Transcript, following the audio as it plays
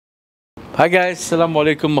Hi guys,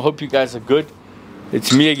 Assalamu alaikum. I hope you guys are good.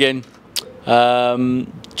 It's me again.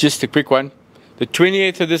 Just a quick one. The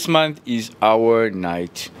 28th of this month is our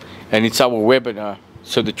night and it's our webinar.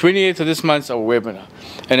 So the 28th of this month is our webinar.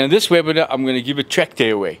 And in this webinar, I'm going to give a track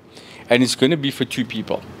day away. And it's going to be for 2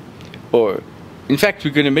 people. Or, in fact,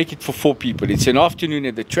 we're going to make it for 4 people. It's an afternoon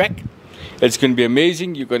at the track. It's going to be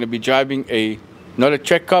amazing. You're going to be driving not a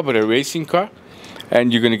track car, but a racing car.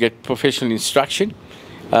 And you're going to get professional instruction.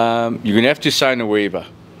 You're going to have to sign a waiver.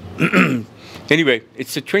 Anyway,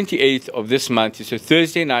 it's the 28th of this month. It's a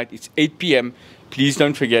Thursday night. It's 8 p.m. Please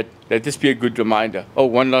don't forget. Let this be a good reminder. Oh,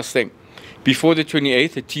 one last thing. Before the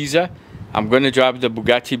 28th, a teaser. I'm going to drive the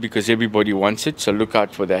Bugatti because everybody wants it. So look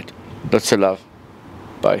out for that. Lots of love.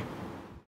 Bye.